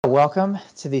Welcome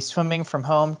to the Swimming from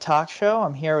Home talk show.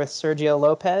 I'm here with Sergio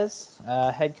Lopez,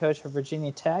 head coach for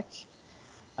Virginia Tech.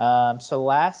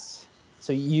 So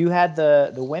you had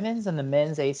the women's and the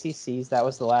men's ACCs. That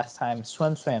was the last time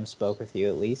SwimSwam spoke with you,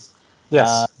 at least.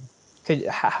 Yes.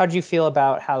 How did you feel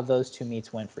about how those two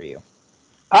meets went for you?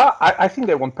 I think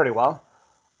they went pretty well.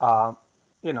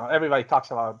 Everybody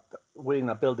talks about we're in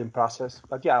a building process,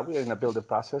 but yeah, we're in a building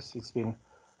process. It's been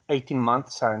 18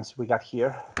 months since we got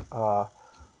here.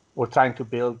 We're trying to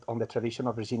build on the tradition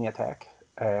of Virginia Tech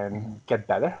and get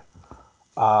better.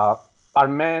 Our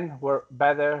men were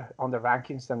better on the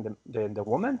rankings than the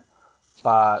women,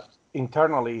 but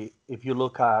internally, if you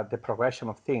look at the progression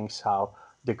of things, how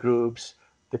the groups,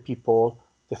 the people,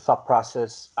 the thought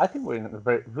process, I think we're in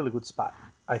a really good spot.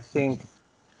 I think,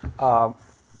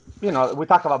 we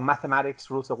talk about mathematics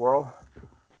rules the world.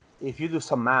 If you do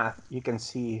some math, you can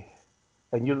see,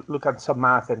 and you look at some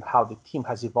math and how the team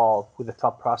has evolved with the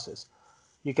thought process,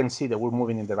 you can see that we're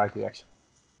moving in the right direction.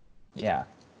 Yeah,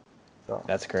 So,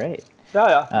 that's great.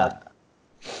 Yeah.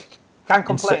 Can't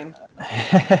complain.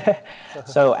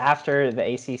 So after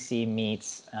the ACC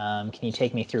meets, can you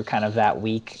take me through kind of that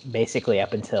week, basically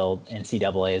up until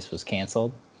NCAA's was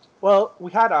canceled? Well,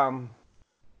 we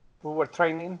were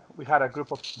training. We had a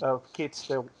group of kids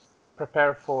that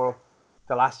prepared for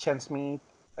the last chance meet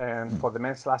and for the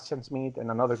men's last chance meet, and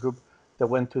another group that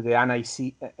went to the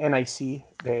NIC,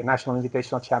 the National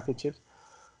Invitational Championships.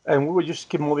 And we would just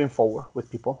keep moving forward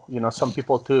with people. Some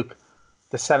people took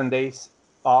the 7 days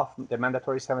off, the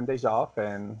mandatory 7 days off,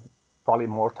 and probably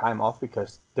more time off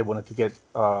because they wanted to get,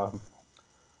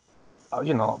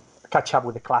 catch up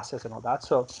with the classes and all that.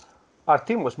 So our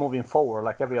team was moving forward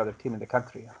like every other team in the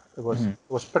country. It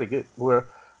was pretty good.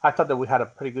 I thought that we had a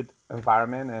pretty good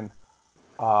environment, and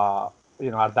our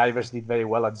divers did very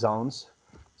well at zones.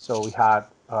 So we had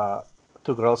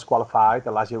 2 girls qualified.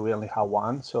 The last year we only had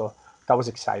 1, so that was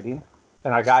exciting,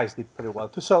 and our guys did pretty well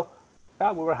too. So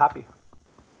yeah, we were happy.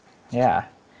 Yeah,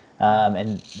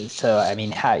 and so I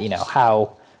mean,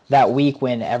 how that week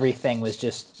when everything was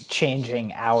just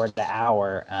changing hour to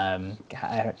hour,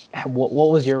 what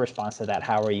was your response to that?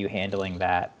 How are you handling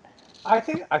that? I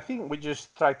think we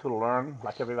just tried to learn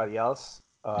like everybody else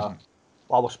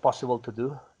what was possible to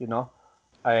do,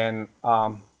 and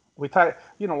we try.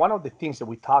 One of the things that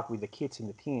we talk with the kids in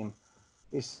the team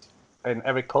is, and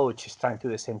every coach is trying to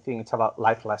do the same thing. It's about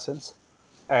life lessons,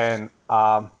 and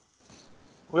I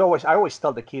always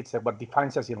tell the kids that what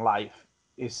defines us in life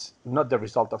is not the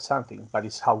result of something, but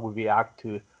it's how we react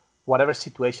to whatever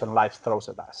situation life throws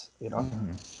at us,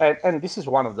 and this is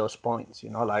one of those points,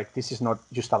 like this is not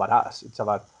just about us, it's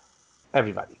about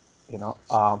everybody.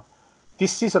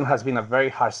 This season has been a very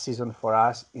hard season for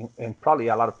us, and probably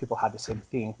a lot of people had the same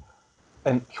thing,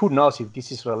 and who knows if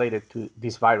this is related to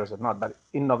this virus or not. But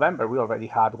in November we already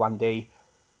had one day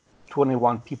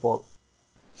 21 people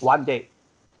one day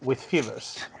with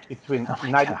fevers between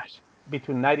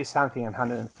 90 something and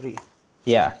 103.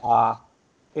 Yeah.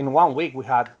 In 1 week we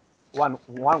had one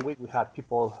week we had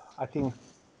people, I think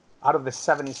out of the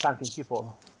 70 something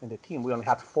people in the team, we only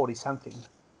had 40 something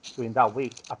during that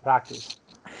week at practice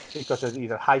because of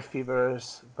either high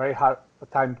fevers, very hard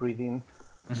time breathing.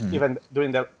 Even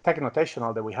during the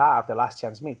technotational that we have, the last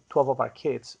chance meet, 12 of our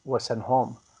kids were sent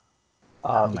home.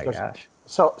 Oh my gosh.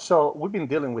 So we've been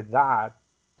dealing with that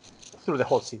through the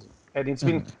whole season. And it's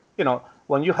been,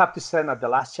 when you have to send at the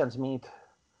last chance meet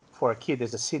for a kid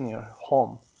as a senior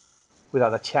home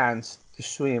without a chance to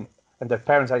swim and their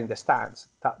parents are in the stands,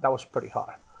 that was pretty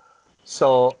hard.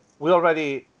 So we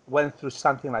already went through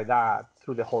something like that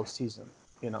through the whole season,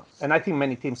 and I think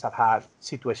many teams have had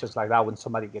situations like that when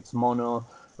somebody gets mono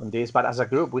on this, but as a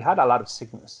group, we had a lot of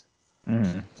sickness.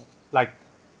 Like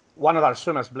one of our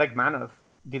swimmers, Blake Manoff,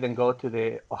 didn't go to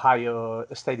the Ohio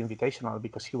State Invitational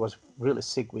because he was really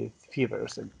sick with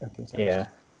fevers and things like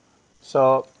that.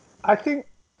 So I think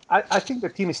the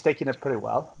team is taking it pretty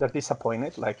well. They're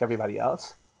disappointed like everybody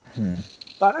else.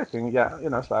 But I think,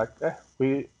 it's like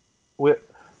we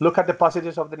look at the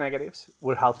positives of the negatives.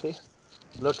 We're healthy.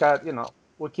 Look at,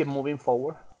 we keep moving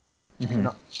forward.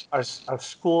 Our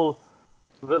school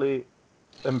really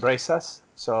embraces us.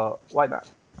 So why not?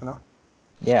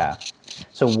 Yeah.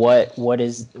 So what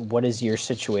is your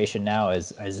situation now?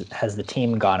 Has the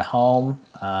team gone home?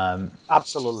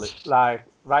 Absolutely. Like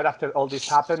right after all this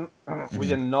happened, we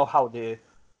didn't know how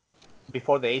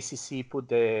before the ACC put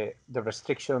the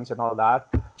restrictions and all that.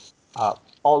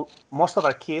 Most of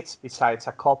our kids, besides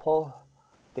a couple,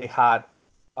 they had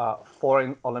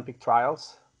foreign Olympic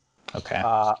trials. Okay.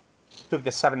 Took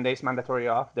the 7 days mandatory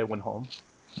off. They went home.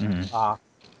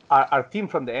 Our team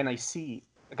from the NIC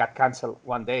got canceled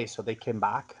one day, so they came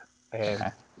back,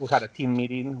 and we had a team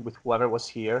meeting with whoever was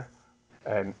here,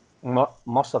 and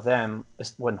most of them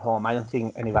went home. I don't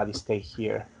think anybody stayed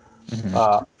here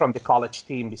from the college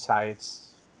team.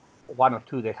 Besides one or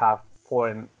two, they have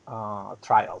foreign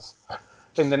trials.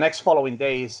 In the next following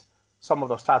days, some of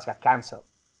those trials got canceled,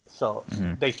 so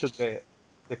they took the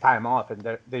time off,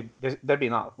 and they've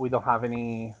been off. We don't have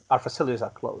any. Our facilities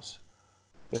are closed,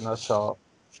 so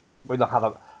we don't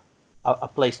have a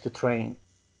place to train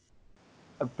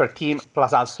per team.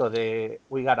 Plus, also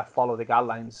we gotta follow the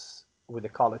guidelines with the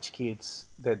college kids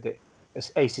that the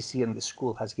ACC and the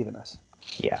school has given us.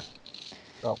 Yeah.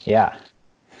 So. Yeah.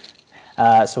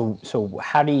 So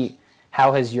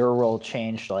how has your role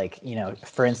changed? Like,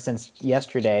 for instance,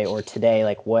 yesterday or today,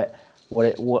 like what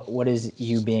is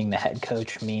you being the head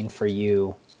coach mean for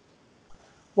you?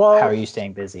 Well, how are you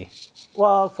staying busy?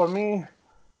 Well, for me,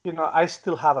 I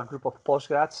still have a group of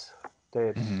postgrads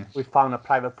that we found a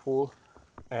private pool,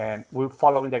 and we're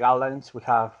following the guidelines. We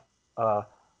have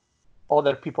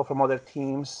other people from other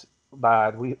teams,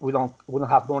 but we don't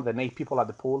have more than 8 people at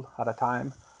the pool at a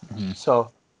time.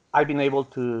 So I've been able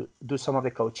to do some of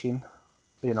the coaching.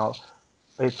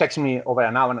 It takes me over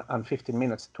an hour and 15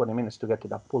 minutes, 20 minutes to get to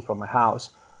that pool from my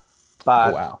house.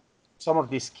 But some of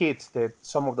these kids,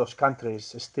 some of those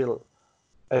countries still,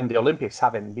 and the Olympics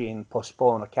haven't been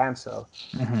postponed or canceled.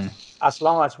 As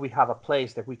long as we have a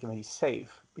place that we can be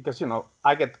safe, because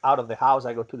I get out of the house,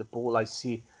 I go to the pool,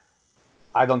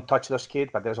 I don't touch those kids,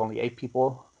 but there's only 8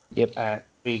 people. Yep. And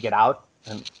we get out,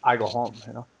 and I go home.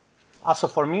 Also,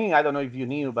 for me, I don't know if you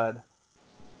knew, but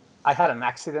I had an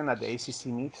accident at the ACC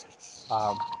meet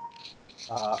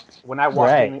when I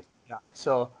walked in. Yeah,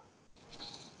 so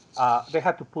they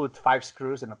had to put 5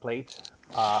 screws in a plate.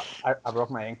 I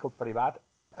broke my ankle pretty bad.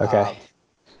 Okay.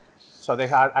 So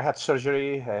I had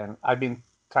surgery, and I've been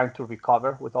trying to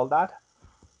recover with all that.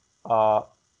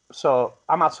 So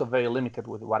I'm also very limited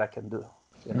with what I can do,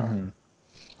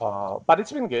 but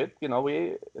it's been good.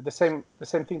 We the same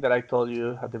thing that I told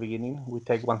you at the beginning. We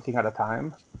take one thing at a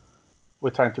time.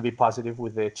 We're trying to be positive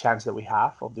with the chance that we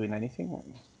have of doing anything.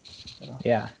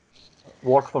 And,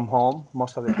 work from home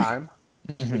most of the time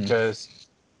because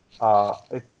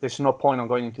there's no point on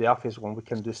going into the office when we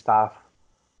can do stuff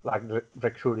like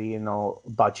recruiting,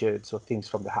 budgets or things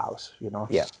from the house.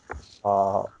 Yeah.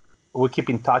 We keep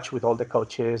in touch with all the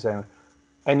coaches, and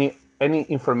any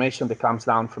information that comes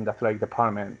down from the athletic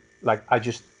department, like I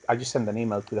just send an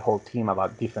email to the whole team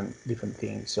about different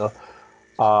things. So,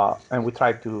 and we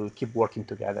try to keep working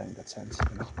together in that sense.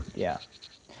 Yeah.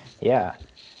 Yeah.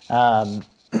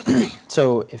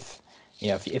 So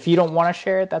if you don't want to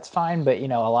share it, that's fine. But a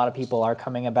lot of people are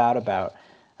coming about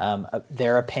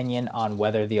their opinion on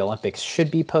whether the Olympics should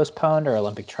be postponed or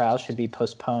Olympic trials should be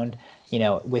postponed.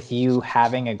 With you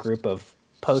having a group of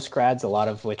postgrads, a lot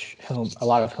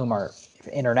of whom are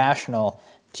international,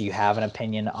 do you have an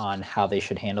opinion on how they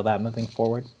should handle that moving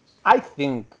forward? I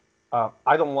think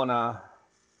I don't want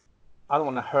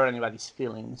to hurt anybody's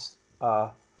feelings.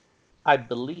 I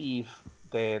believe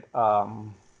that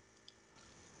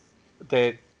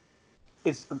that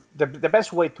it's the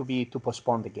best way to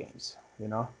postpone the games.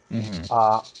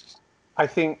 I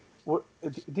think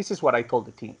this is what I told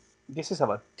the team. This is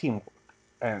about teamwork,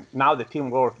 and now the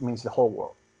teamwork means the whole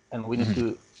world, and we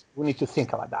need to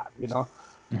think about that.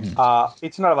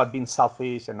 It's not about being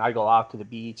selfish and I go out to the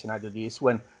beach and I do this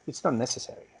when it's not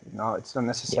necessary. It's not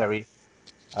necessary.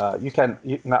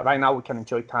 Right now we can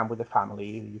enjoy time with the family.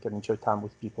 You can enjoy time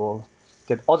with people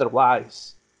that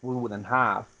otherwise we wouldn't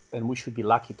have, and we should be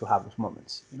lucky to have those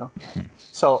moments.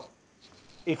 So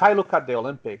if I look at the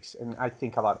Olympics and I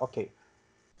think about, okay,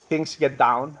 things get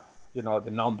down,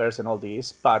 the numbers and all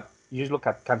these, but you look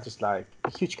at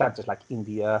huge countries like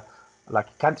India, like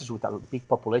countries with a big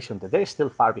population, that they're still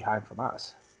far behind from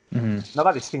us.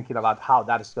 Nobody's thinking about how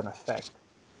that is going to affect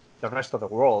the rest of the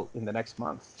world in the next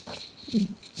month.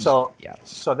 So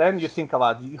then you think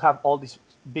about, you have all this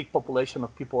big population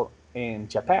of people in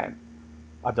Japan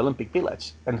at the Olympic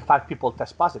Village, and 5 people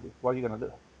test positive. What are you going to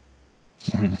do?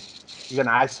 You're going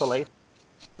to isolate?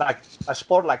 Like a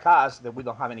sport like us that we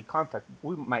don't have any contact,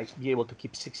 we might be able to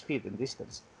keep 6 feet in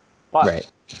distance. But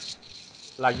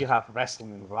like you have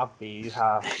wrestling, rugby, you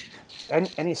have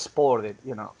any sport that,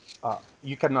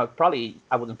 you cannot, probably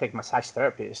I wouldn't take massage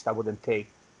therapists. I wouldn't take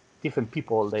different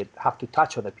people that have to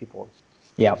touch other people.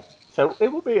 Yeah. So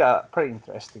it will be pretty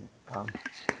interesting.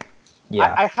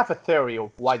 I have a theory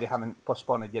of why they haven't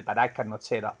postponed it yet, but I cannot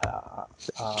say that.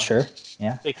 Sure.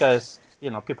 Yeah. Because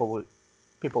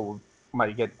people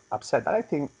might get upset. But I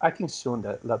think soon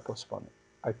they'll postpone it.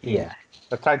 I think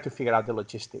they're trying to figure out the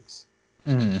logistics.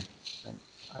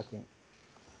 I think,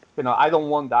 I don't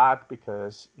want that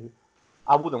because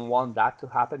I wouldn't want that to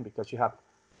happen because you have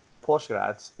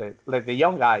postgrads that, like the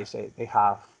young guys, they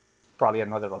have probably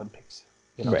another Olympics,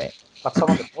 Right. but some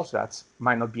of the postgrads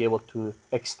might not be able to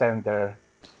extend the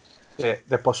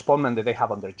postponement that they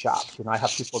have on their jobs. I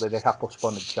have people that they have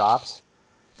postponed jobs.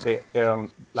 They're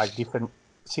on like different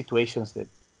situations that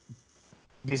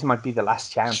this might be the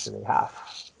last chance that they have.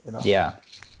 Yeah.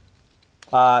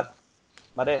 But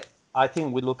I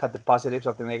think we look at the positives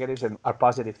of the negatives, and our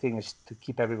positive thing is to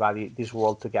keep everybody, this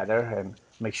world together, and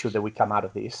make sure that we come out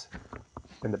of this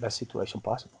in the best situation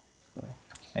possible.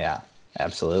 Yeah,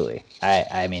 absolutely.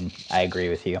 I mean, I agree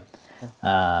with you.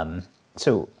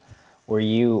 So were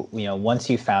you, once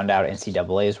you found out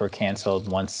NCAAs were canceled,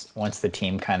 once the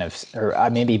team kind of, or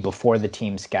maybe before the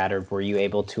team scattered, were you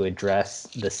able to address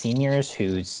the seniors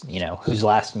whose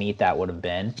last meet that would have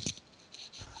been?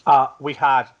 We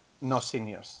had no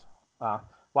seniors.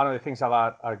 One of the things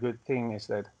about our good thing is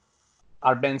that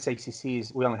our men's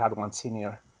ACCs, we only had one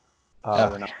senior.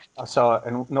 So,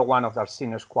 and no one of our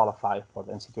seniors qualified for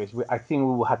the NCAAs. I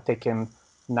think we had taken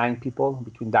 9 people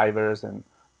between divers and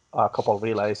a couple of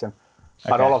relays,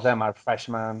 but all of them are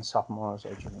freshmen, sophomores,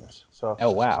 or juniors. So,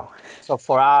 oh wow. So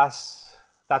for us,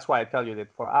 that's why I tell you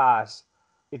that for us,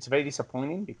 it's very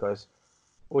disappointing because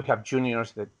we have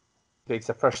juniors that it's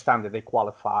the first time that they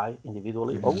qualify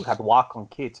individually, or we had walk-on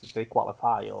kids that they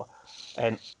qualify,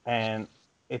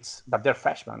 but they're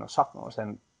freshmen or sophomores,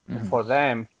 and for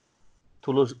them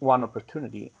to lose one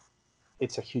opportunity,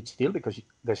 it's a huge deal because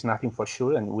there's nothing for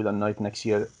sure, and we don't know if next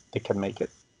year they can make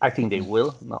it. I think they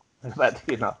will, no, but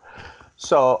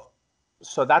so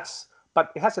that's.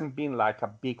 But it hasn't been like a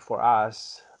big for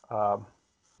us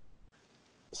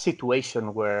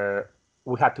situation where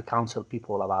we had to counsel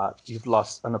people about you've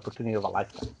lost an opportunity of a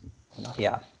lifetime.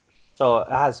 Yeah. So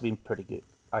it has been pretty good,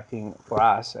 I think, for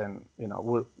us, and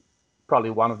we're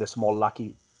probably one of the small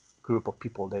lucky group of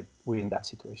people that we're in that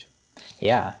situation.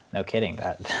 Yeah, no kidding.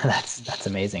 That's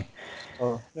amazing.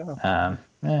 Oh yeah.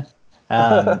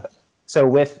 So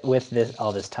with this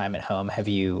all this time at home, have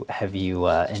you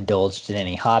indulged in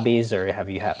any hobbies, or have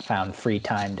you found free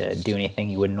time to do anything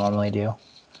you wouldn't normally do?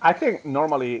 I think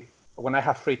normally when I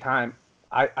have free time,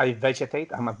 I vegetate.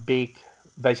 I'm a big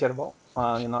vegetable,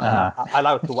 and I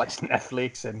love to watch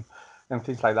Netflix and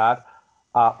things like that.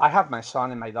 I have my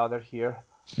son and my daughter here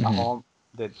at home.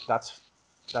 That's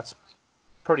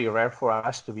pretty rare for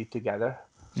us to be together.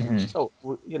 So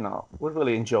we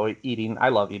really enjoy eating. I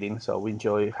love eating, so we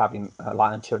enjoy having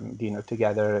lunch and dinner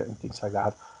together and things like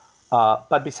that.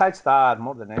 But besides that,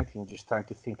 more than anything, just trying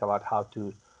to think about how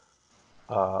to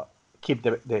keep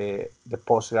the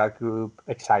postgrad group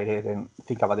excited and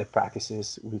think about the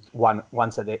practices with one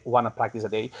practice a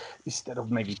day instead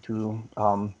of maybe 2.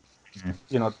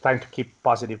 Trying to keep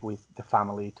positive with the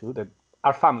family too. That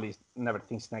our family never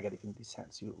thinks negative in this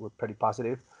sense. We're pretty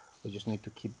positive. We just need to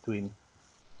keep doing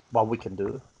what we can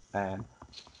do.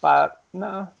 But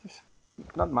no, just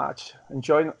not much.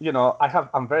 Enjoying.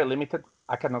 I'm very limited.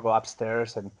 I cannot go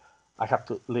upstairs, and I have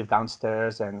to live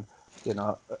downstairs, and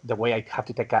the way I have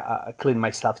to clean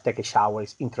myself, take a shower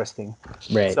is interesting.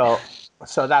 Right.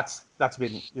 So that's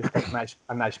been just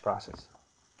a nice process.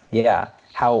 Yeah.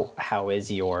 How is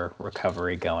your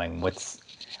recovery going?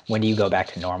 When do you go back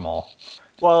to normal?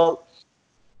 Well,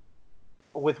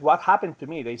 with what happened to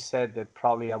me, they said that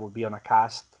probably I would be on a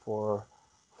cast for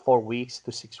 4 weeks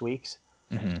to 6 weeks.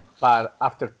 But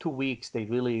after 2 weeks, they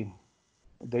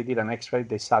did an X-ray.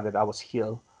 They saw that I was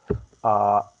healed.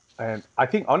 And I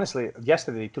think, honestly,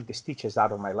 yesterday they took the stitches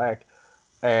out of my leg.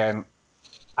 And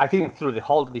I think through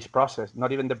this process,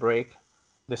 not even the break,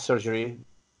 the surgery,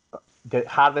 the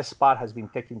hardest part has been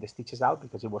taking the stitches out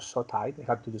because it was so tight. They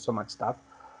had to do so much stuff.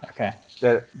 Okay.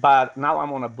 But now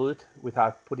I'm on a boot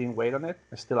without putting weight on it.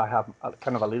 Still, I have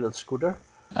kind of a little scooter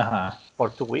for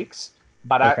 2 weeks.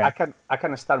 But okay. I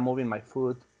can start moving my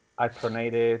foot. I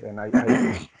pronated and I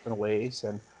do different ways.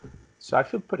 And so I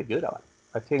feel pretty good about it.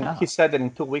 I think he said that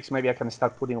in 2 weeks, maybe I can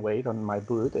start putting weight on my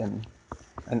boot, and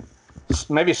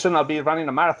maybe soon I'll be running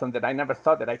a marathon that I never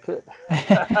thought that I could.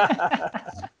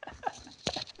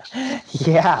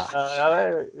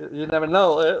 Yeah. You never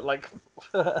know.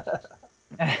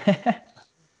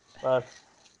 But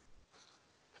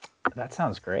that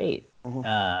sounds great.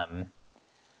 How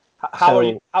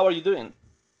are you doing?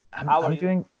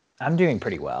 I'm doing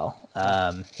pretty well.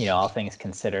 All things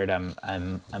considered,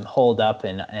 I'm holed up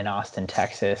in Austin,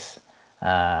 Texas.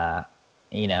 My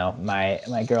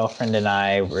girlfriend and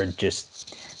I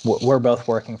we're both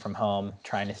working from home,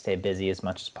 trying to stay busy as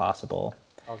much as possible.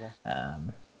 Okay.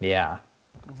 Yeah.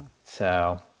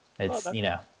 So it's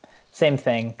same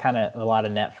thing. Kind of a lot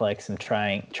of Netflix. I'm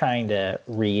trying to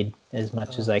read as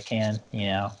much as I can.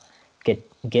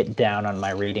 Get down on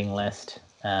my reading list.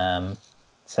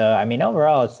 So I mean,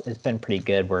 overall, it's been pretty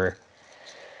good.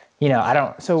 I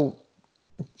don't. So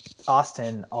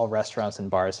Austin, all restaurants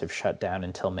and bars have shut down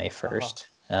until May 1st,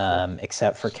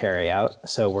 except for carry out.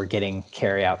 So we're getting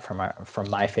carry out from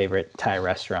my favorite Thai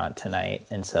restaurant tonight,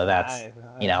 and so that's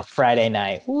Nice. Friday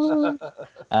night. Woo!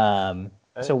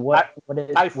 So Thai what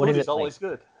food is is it like? always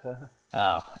good.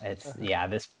 Oh,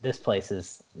 this place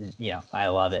is I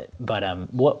love it. But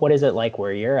what is it like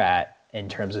where you're at in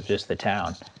terms of just the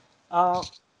town? Uh,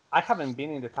 I haven't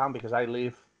been in the town because I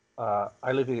live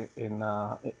in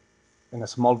a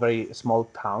very small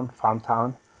town, farm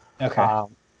town. Okay.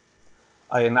 Um,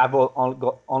 and I've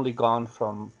only gone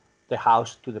from the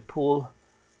house to the pool.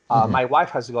 Hmm. My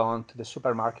wife has gone to the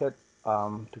supermarket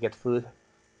to get food.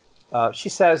 She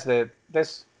says that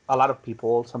there's a lot of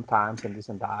people sometimes and this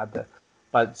and that,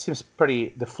 but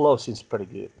the flow seems pretty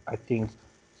good. I think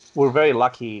we're very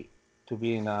lucky to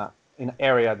be in an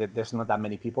area that there's not that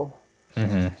many people.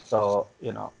 Hmm. So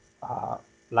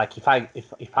like if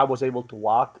I was able to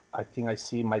walk, I think I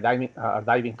see my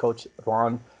diving coach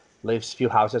Ron lives few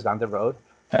houses down the road.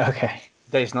 Okay.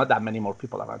 There's not that many more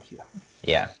people around here.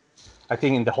 Yeah. I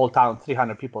think in the whole town,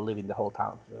 300 people live in the whole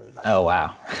town. Oh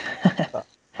wow.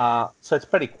 So it's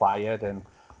pretty quiet, and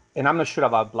I'm not sure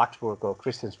about Blacksburg or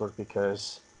Christiansburg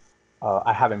because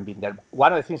I haven't been there.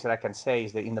 One of the things that I can say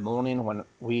is that in the morning when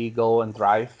we go and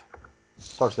drive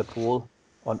towards the pool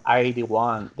on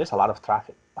I-81, there's a lot of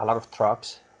traffic, a lot of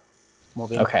trucks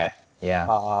moving. Okay. Yeah.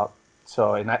 Uh,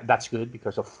 that's good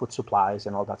because of food supplies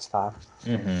and all that stuff.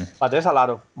 Hmm. But there's a lot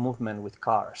of movement with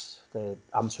cars that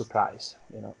I'm surprised.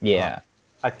 Yeah.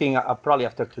 I think probably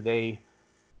after today,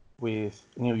 with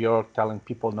New York telling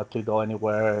people not to go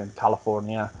anywhere in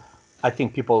California, I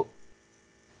think people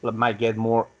might get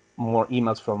more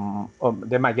emails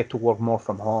they might get to work more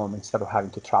from home instead of having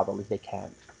to travel if they can.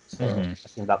 So Hmm. I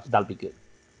think that'll be good.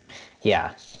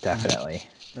 Yeah, definitely.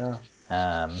 Yeah.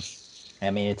 Um, I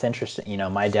mean, it's interesting.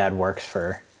 My dad works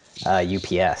for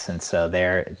UPS, and so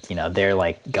they're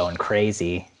like going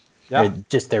crazy, or Yeah.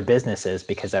 just their businesses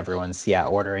because everyone's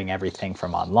ordering everything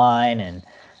from online and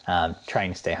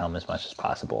trying to stay home as much as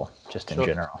possible, just in Sure.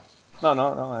 general.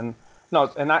 No, and no,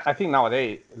 and I think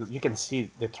nowadays you can see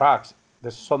the trucks.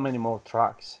 There's so many more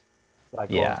trucks. Like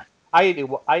on Yeah.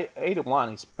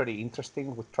 I-81 is pretty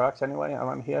interesting with trucks anyway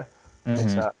around here.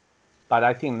 It's Hmm. but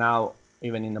I think now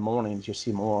even in the mornings you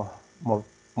see more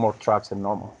more trucks than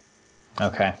normal.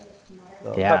 Okay.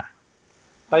 So, Yeah.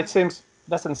 but it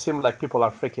doesn't seem like people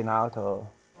are freaking out or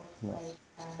you know.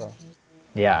 So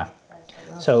Yeah.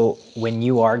 So when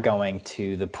you are going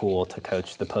to the pool to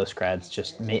coach the postgrads,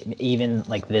 just even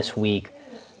like this week,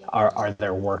 are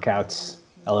there workouts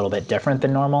a little bit different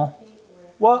than normal?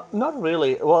 well, not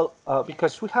really. Well,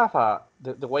 because we have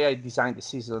the way I designed the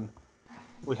season,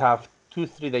 we have 2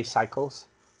 3 day cycles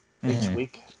each Hmm.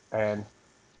 week, and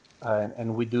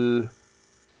we do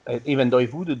even though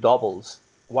if we do doubles,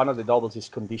 one of the doubles is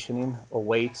conditioning or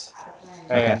weights,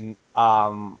 Okay.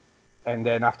 and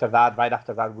then right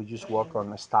after that, we just work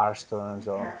on stars turns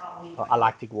or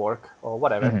lactic work or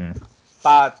whatever. Hmm.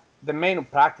 But the main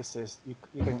practices, you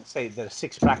can say there's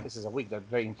 6 practices a week that are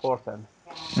very important,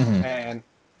 Hmm. and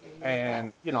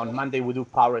on Monday we do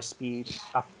power speed.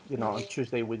 On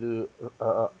Tuesday we do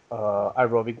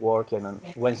aerobic work, and on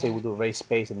Wednesday we do race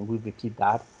pace, and we repeat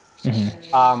that. Hmm.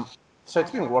 Um, so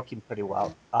it's been working pretty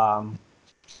well.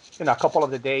 A couple of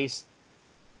the days,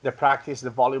 the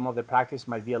volume of the practice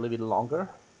might be a little bit longer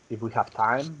if we have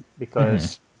time Hmm.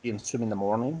 because in swim in the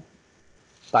morning.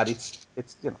 But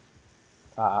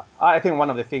I think one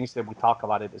of the things that we talk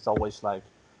about it is always like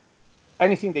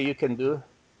anything that you can do,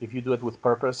 if you do it with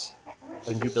purpose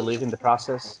and you believe in the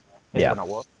process, it's Yeah. gonna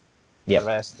work. The Yep.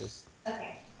 rest is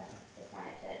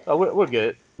so we're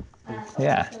good.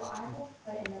 Yeah.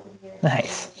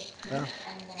 Nice. Yeah.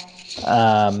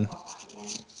 Um,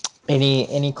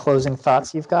 any closing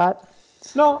thoughts you've got?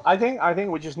 No, I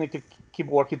think we just need to keep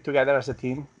working together as a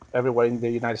team everywhere in the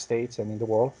United States and in the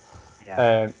world, Yeah.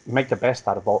 and make the best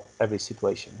out of every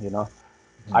situation. Mhm.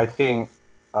 I think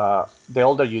the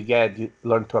older you get, you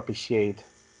learn to appreciate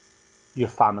your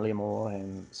family more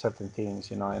and certain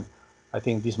things. And I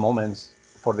think these moments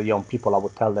for the young people, I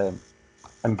would tell them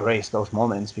embrace those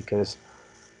moments because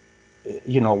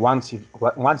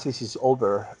once this is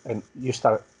over and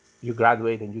you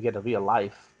graduate and you get a real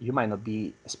life, you might not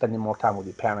be spending more time with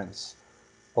your parents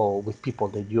or with people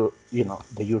that you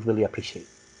really appreciate,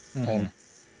 Hmm.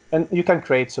 and you can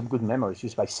create some good memories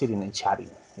just by sitting and chatting.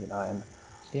 And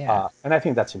Yeah. And I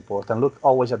think that's important. Look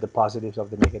always at the positives of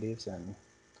the negatives, and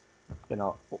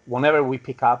whenever we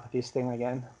pick up this thing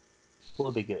again,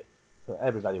 we'll be good.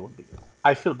 Everybody will be good.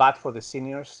 I feel bad for the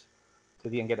seniors who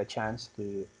didn't get a chance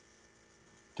to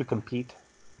compete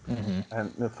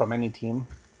and from any team,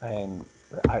 and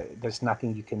there's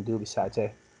nothing you can do besides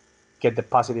get the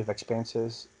positive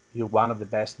experiences. You're one of the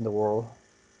best in the world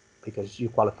because you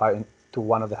qualify to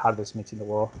one of the hardest meets in the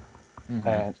world,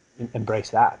 and embrace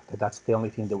that. That's the only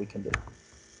thing that we can do.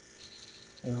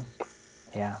 Yeah.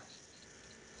 Yeah.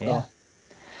 So,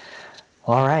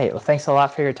 All right. Well, thanks a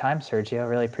lot for your time, Sergio.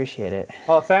 Really appreciate it.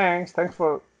 oh, thanks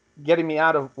for getting me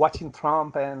out of watching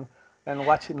Trump and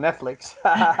watching Netflix.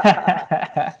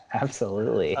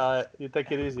 Absolutely. You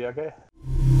take it easy, okay?